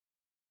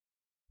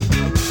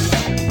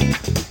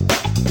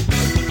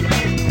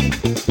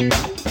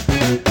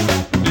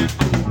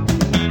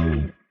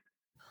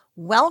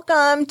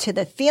Welcome to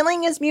the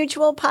Feeling is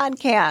Mutual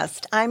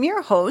podcast. I'm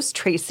your host,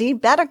 Tracy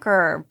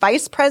Bedeker,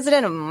 Vice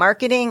President of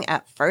Marketing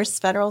at First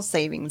Federal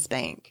Savings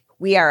Bank.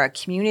 We are a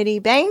community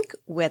bank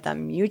with a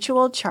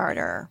mutual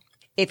charter.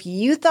 If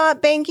you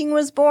thought banking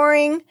was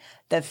boring,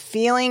 the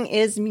feeling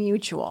is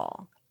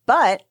mutual.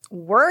 But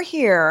we're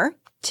here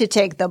to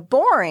take the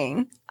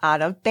boring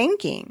out of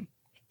banking.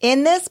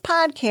 In this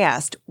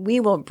podcast,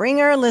 we will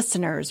bring our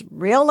listeners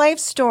real-life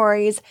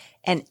stories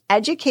and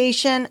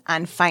education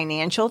on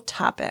financial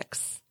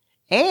topics.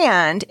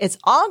 And it's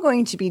all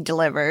going to be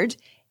delivered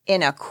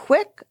in a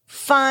quick,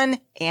 fun,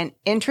 and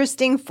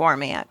interesting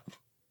format.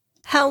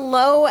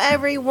 Hello,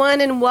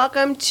 everyone, and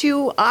welcome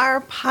to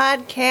our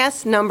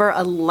podcast number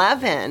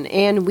 11.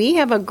 And we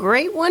have a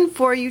great one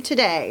for you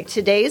today.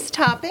 Today's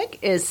topic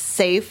is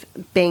safe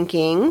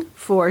banking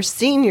for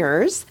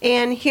seniors.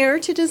 And here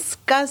to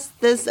discuss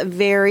this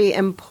very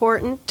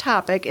important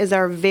topic is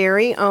our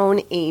very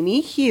own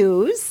Amy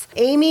Hughes.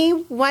 Amy,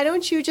 why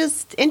don't you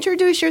just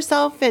introduce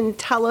yourself and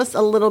tell us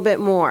a little bit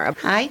more?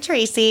 Hi,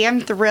 Tracy.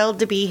 I'm thrilled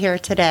to be here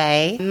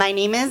today. My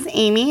name is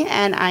Amy,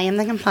 and I am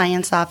the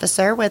Compliance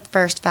Officer with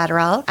First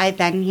Federal. I've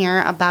been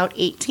here about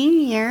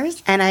 18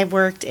 years, and I've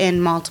worked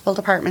in multiple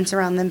departments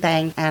around the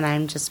bank, and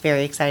I'm just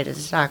very excited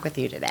to talk with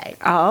you today.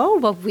 Oh,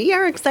 well, we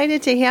are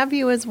excited to have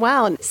you as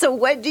well. So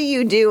what do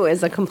you do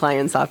as a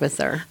compliance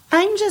officer?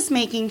 I'm just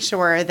making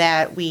sure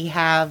that we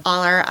have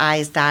all our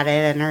I's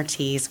dotted and our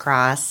T's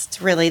crossed.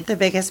 It's really the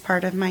biggest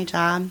part of my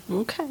job.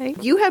 Okay.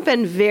 You have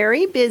been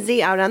very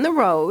busy out on the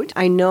road.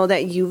 I know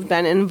that you've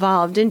been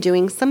involved in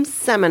doing some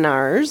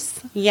seminars.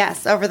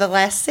 Yes, over the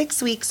last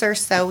 6 weeks or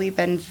so, we've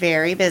been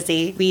very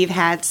busy. We've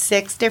had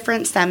 6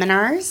 different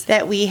seminars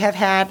that we have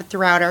had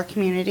throughout our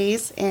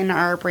communities in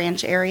our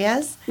branch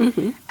areas,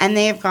 and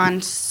they have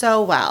gone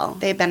so well.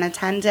 They've been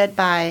attended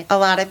by a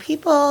lot of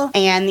people,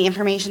 and the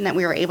information that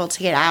we were able to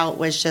get out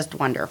was just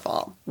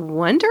wonderful.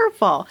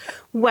 Wonderful.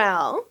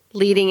 Well,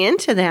 leading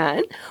into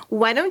that,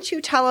 why don't you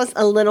tell us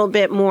a little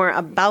bit more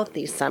about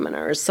these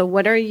seminars? So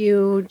what are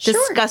you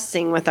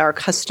discussing with our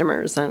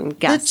customers and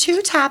guests? The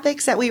 2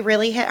 topics that we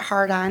really hit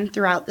hard on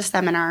throughout the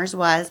seminars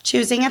was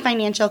choosing a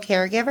financial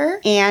caregiver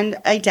and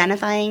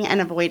identifying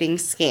and avoiding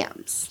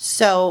scams.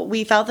 So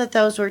we felt that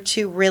those were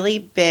 2 really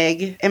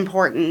big,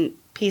 important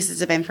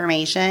pieces of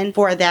information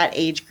for that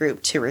age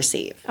group to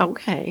receive.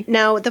 Okay.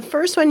 Now, the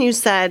first one you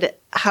said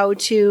how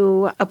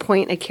to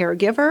appoint a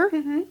caregiver.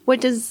 What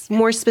does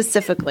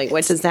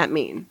that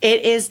mean?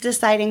 It is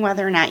deciding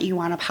whether or not you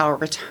want a power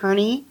of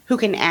attorney who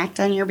can act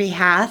on your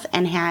behalf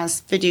and has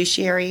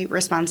fiduciary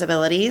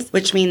responsibilities,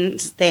 which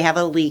means they have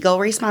a legal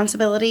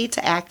responsibility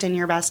to act in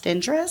your best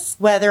interest,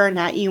 whether or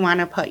not you want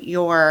to put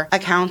your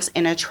accounts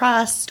in a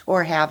trust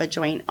or have a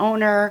joint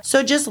owner.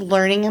 So just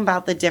learning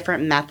about the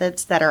different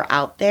methods that are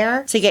out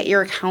there to get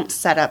your accounts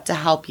set up to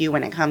help you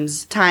when it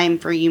comes time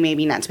for you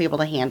maybe not to be able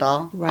to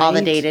handle all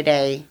the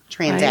day-to-day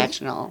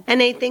transactional. Right.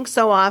 And I think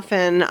so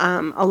often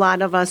a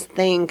lot of us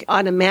think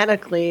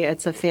automatically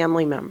it's a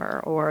family member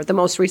or the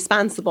most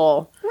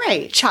responsible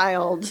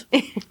child.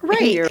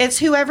 Right. It's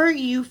whoever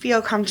you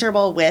feel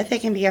comfortable with. It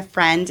can be a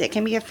friend. It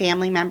can be a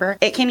family member.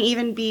 It can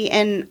even be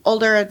an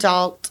older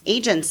adult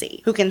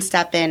agency who can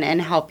step in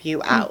and help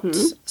you out.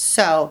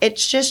 So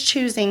it's just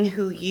choosing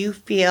who you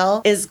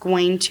feel is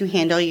going to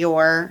handle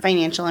your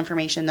financial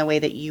information the way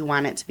that you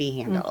want it to be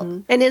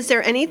handled. And is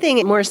there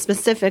anything more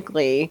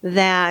specifically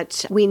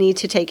that we need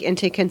to take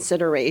into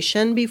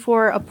consideration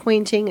before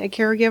appointing a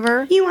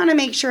caregiver? You want to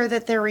make sure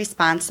that they're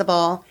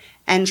responsible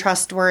and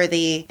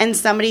trustworthy and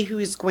somebody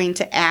who's going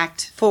to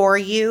act for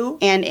you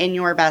and in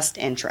your best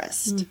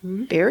interest.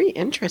 Very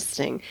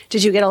interesting.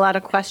 Did you get a lot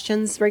of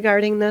questions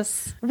regarding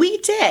this? We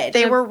did.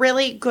 They were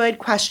really good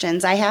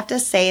questions. I have to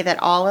say that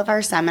all of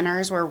our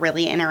seminars were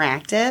really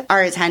interactive.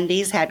 Our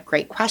attendees had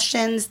great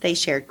questions. They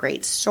shared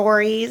great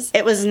stories.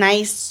 It was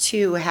nice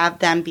to have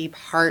them be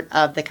part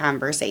of the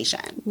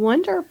conversation.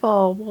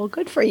 Wonderful. Well,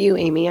 good for you,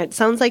 Amy. It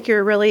sounds like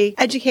you're really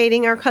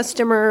educating our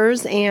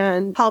customers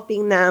and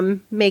helping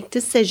them make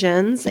decisions.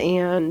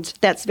 And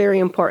that's very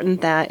important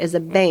that as a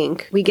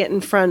bank, we get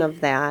in front of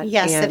that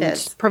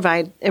and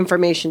provide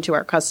information to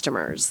our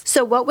customers.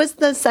 So what was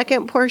the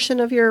second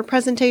portion of your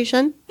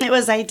presentation? It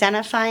was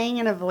identifying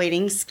and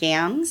avoiding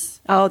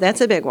scams. Oh,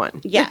 that's a big one.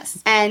 Yes.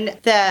 And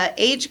the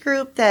age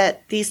group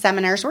that these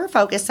seminars were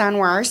focused on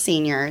were our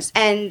seniors.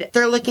 And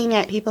they're looking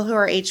at people who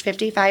are age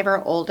 55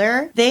 or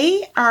older.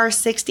 They are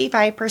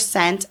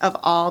 65% of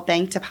all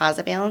bank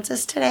deposit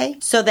balances today.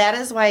 So that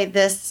is why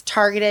this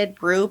targeted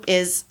group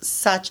is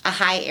such a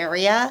high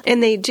area.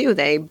 And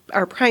they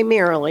are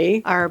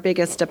primarily our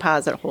biggest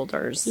deposit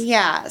holders.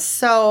 Yeah.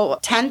 So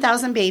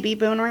 10,000 baby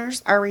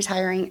boomers are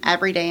retiring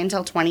every day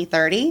until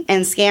 2030.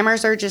 And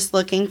scammers are just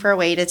looking for a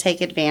way to take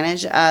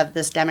advantage of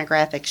this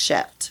demographic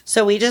shift.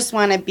 So we just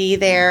want to be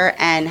there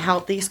and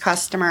help these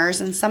customers.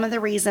 And some of the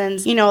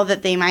reasons,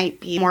 that they might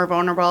be more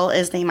vulnerable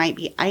is they might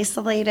be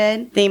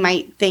isolated. They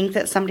might think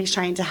that somebody's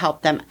trying to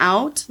help them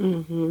out.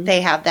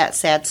 They have that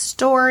sad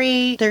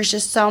story. There's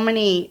just so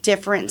many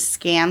different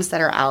scams that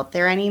are out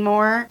there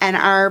anymore. And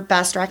our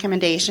best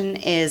recommendation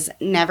is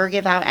never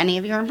give out any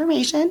of your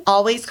information.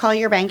 Always call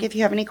your bank if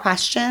you have any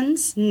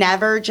questions.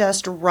 Never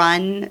just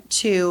run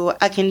to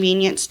a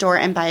convenience store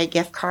and buy a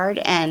gift card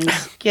and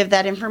give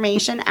that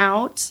information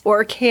out.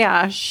 Or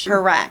cash.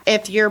 Correct.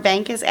 If your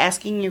bank is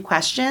asking you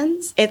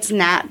questions, it's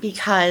not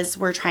because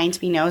we're trying to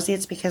be nosy.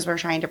 It's because we're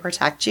trying to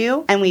protect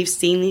you. And we've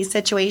seen these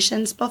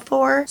situations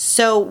before.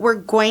 So we're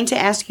going to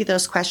ask you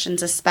those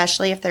questions,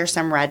 especially if there's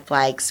some red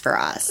flags for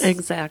us.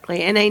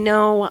 Exactly. And I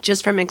know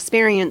just from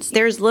experience,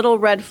 there's little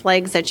red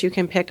flags that you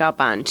can pick up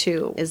on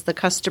too. Is the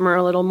customer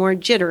a little more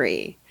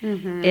jittery?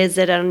 Mm-hmm. Is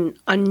it an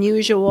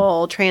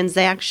unusual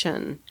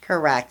transaction?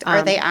 Correct.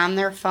 Are they on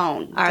their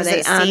phone? Does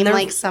it seem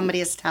like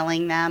somebody is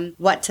telling them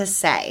what to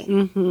say?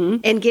 Mm-hmm.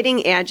 And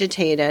getting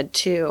agitated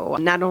too.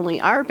 Not only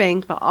our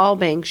bank, but all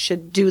banks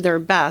should do their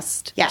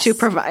best to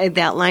provide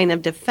that line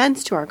of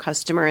defense to our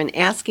customer and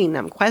asking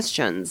them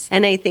questions.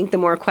 And I think the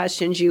more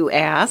questions you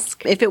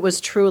ask, if it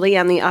was truly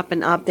on the up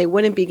and up, they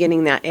wouldn't be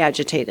getting that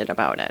agitated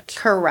about it.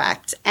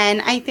 Correct.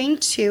 And I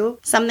think too,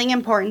 something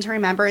important to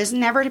remember is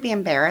never to be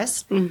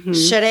embarrassed. Mm-hmm.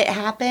 Should it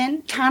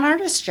happen? Con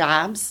artist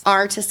jobs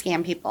are to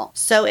scam people.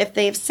 So if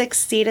they've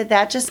succeeded,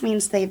 that just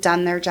means they've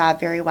done their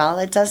job very well.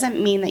 It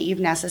doesn't mean that you've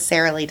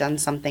necessarily done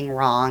something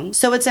wrong.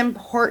 So it's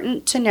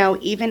important to know,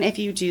 even if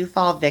you do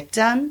fall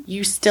victim,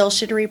 you still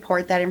should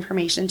report that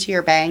information to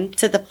your bank,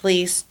 to the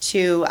police,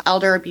 to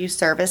elder abuse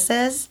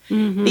services,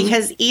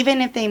 because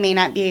even if they may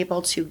not be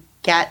able to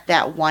get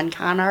that one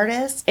con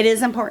artist, it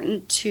is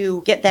important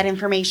to get that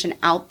information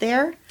out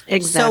there.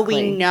 Exactly. So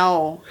we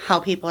know how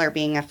people are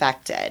being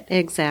affected.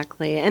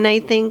 Exactly. And I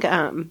think,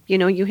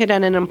 you hit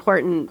on an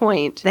important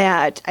point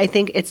that I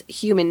think it's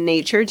human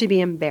nature to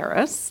be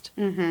embarrassed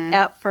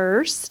at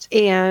first.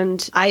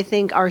 And I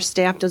think our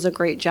staff does a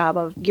great job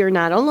of, you're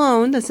not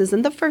alone. This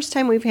isn't the first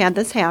time we've had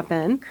this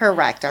happen.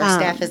 Correct. Our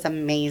staff is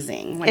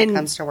amazing when it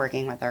comes to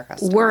working with our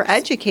customers. We're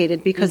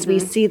educated because we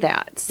see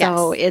that.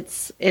 So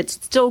it's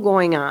still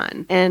going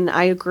on. And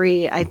I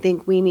agree. I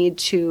think we need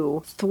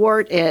to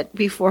thwart it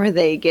before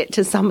they get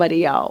to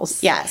somebody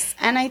else. Yes.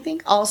 And I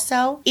think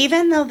also,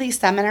 even though these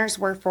seminars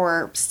were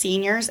for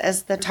seniors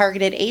as the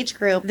targeted age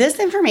group, this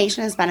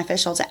information is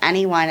beneficial to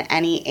anyone,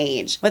 any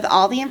age. With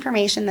all the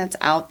information that's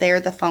out there,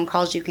 the phone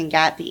calls you can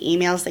get, the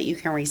emails that you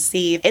can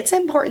receive, it's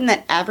important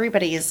that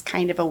everybody is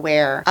kind of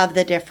aware of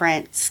the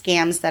different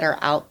scams that are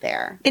out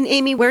there. And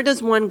Amy, where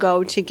does one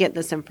go to get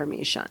this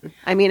information?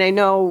 I mean, I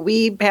know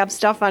we have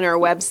stuff on our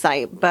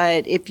website,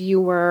 but if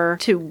you were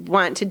to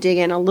want to dig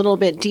in a little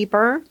bit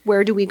deeper,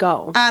 where do we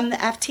go? The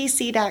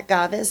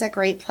FTC.gov is a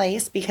great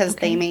place because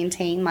they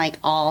maintain like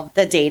all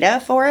the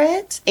data for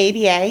it.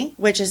 ABA,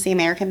 which is the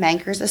American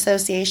Bankers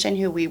Association,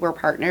 who we were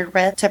partnered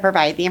with to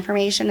provide the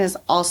information, is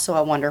also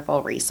a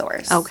wonderful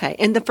resource. Okay.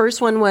 And the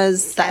first one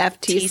was the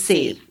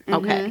FTC.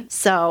 Okay.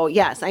 So,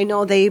 yes, I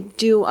know they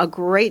do a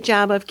great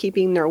job of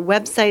keeping their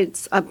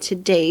websites up to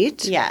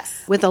date.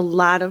 Yes. With a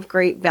lot of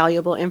great,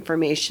 valuable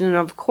information. And,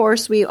 of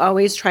course, we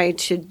always try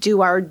to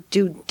do our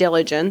due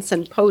diligence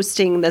in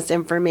posting this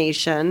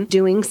information,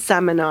 doing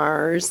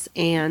seminars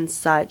and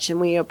such. And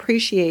we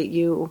appreciate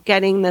you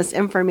getting this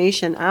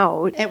information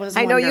out. It was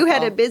wonderful. I know you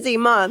had a busy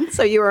month,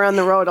 so you were on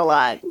the road a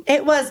lot.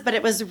 It was, but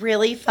it was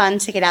really fun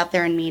to get out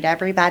there and meet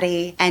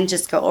everybody and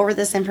just go over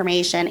this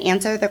information,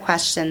 answer the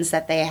questions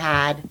that they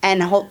had.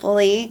 And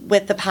hopefully,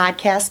 with the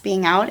podcast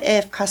being out,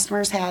 if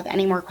customers have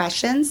any more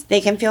questions,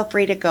 they can feel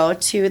free to go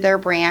to their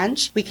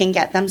branch. We can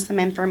get them some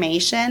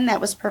information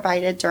that was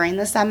provided during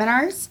the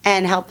seminars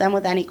and help them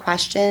with any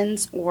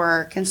questions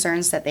or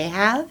concerns that they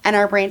have. And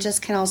our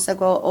branches can also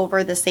go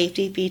over the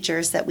safety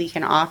features that we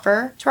can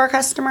offer to our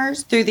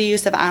customers through the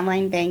use of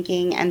online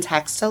banking and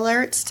text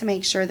alerts to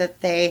make sure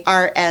that they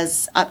are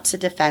as up to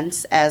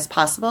defense as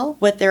possible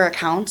with their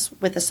accounts,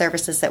 with the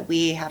services that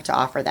we have to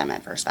offer them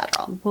at First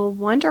Federal. Well,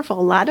 wonderful.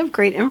 A lot of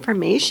great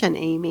information,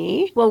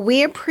 Amy. Well,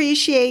 we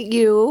appreciate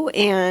you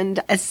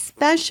and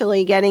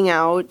especially getting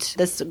out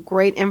this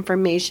great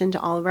information to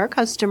all of our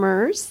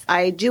customers.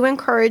 I do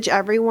encourage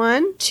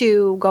everyone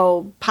to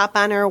go pop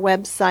on our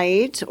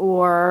website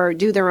or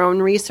do their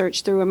own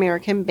research through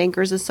American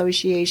Bankers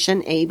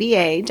Association,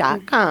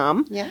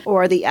 ABA.com,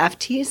 or the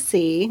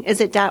FTC.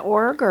 Is it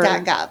 .org or?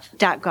 .gov.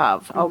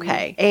 .gov.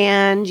 Okay.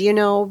 And,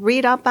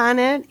 read up on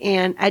it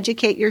and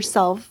educate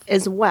yourself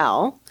as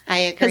well. I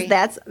agree. Because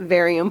that's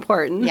very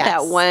important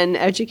that one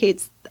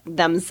educates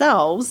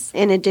themselves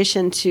in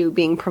addition to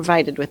being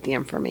provided with the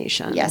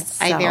information. Yes,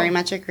 I very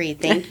much agree.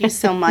 Thank you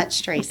so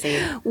much,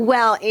 Tracy.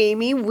 Well,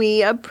 Amy,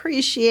 we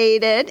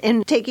appreciate it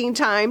and taking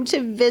time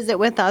to visit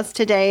with us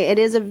today. It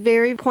is a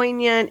very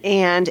poignant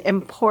and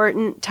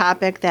important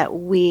topic that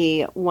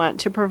we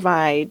want to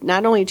provide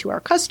not only to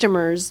our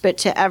customers, but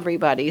to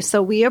everybody.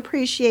 So we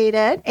appreciate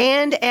it.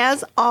 And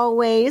as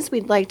always,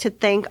 we'd like to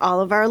thank all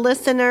of our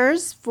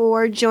listeners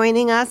for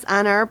joining us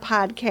on our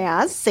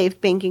podcast, Safe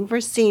Banking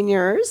for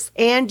Seniors.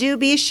 And And do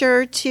be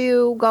sure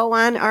to go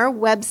on our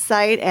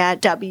website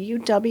at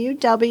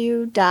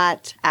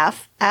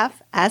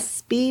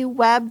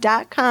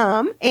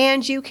www.ffsbweb.com,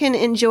 and you can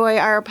enjoy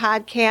our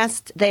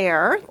podcast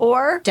there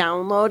or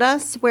download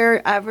us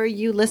wherever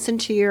you listen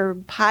to your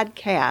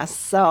podcasts.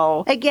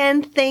 So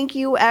again, thank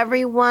you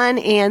everyone,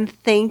 and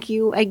thank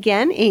you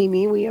again,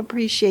 Amy. We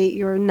appreciate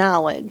your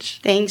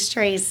knowledge. Thanks,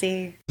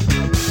 Tracy.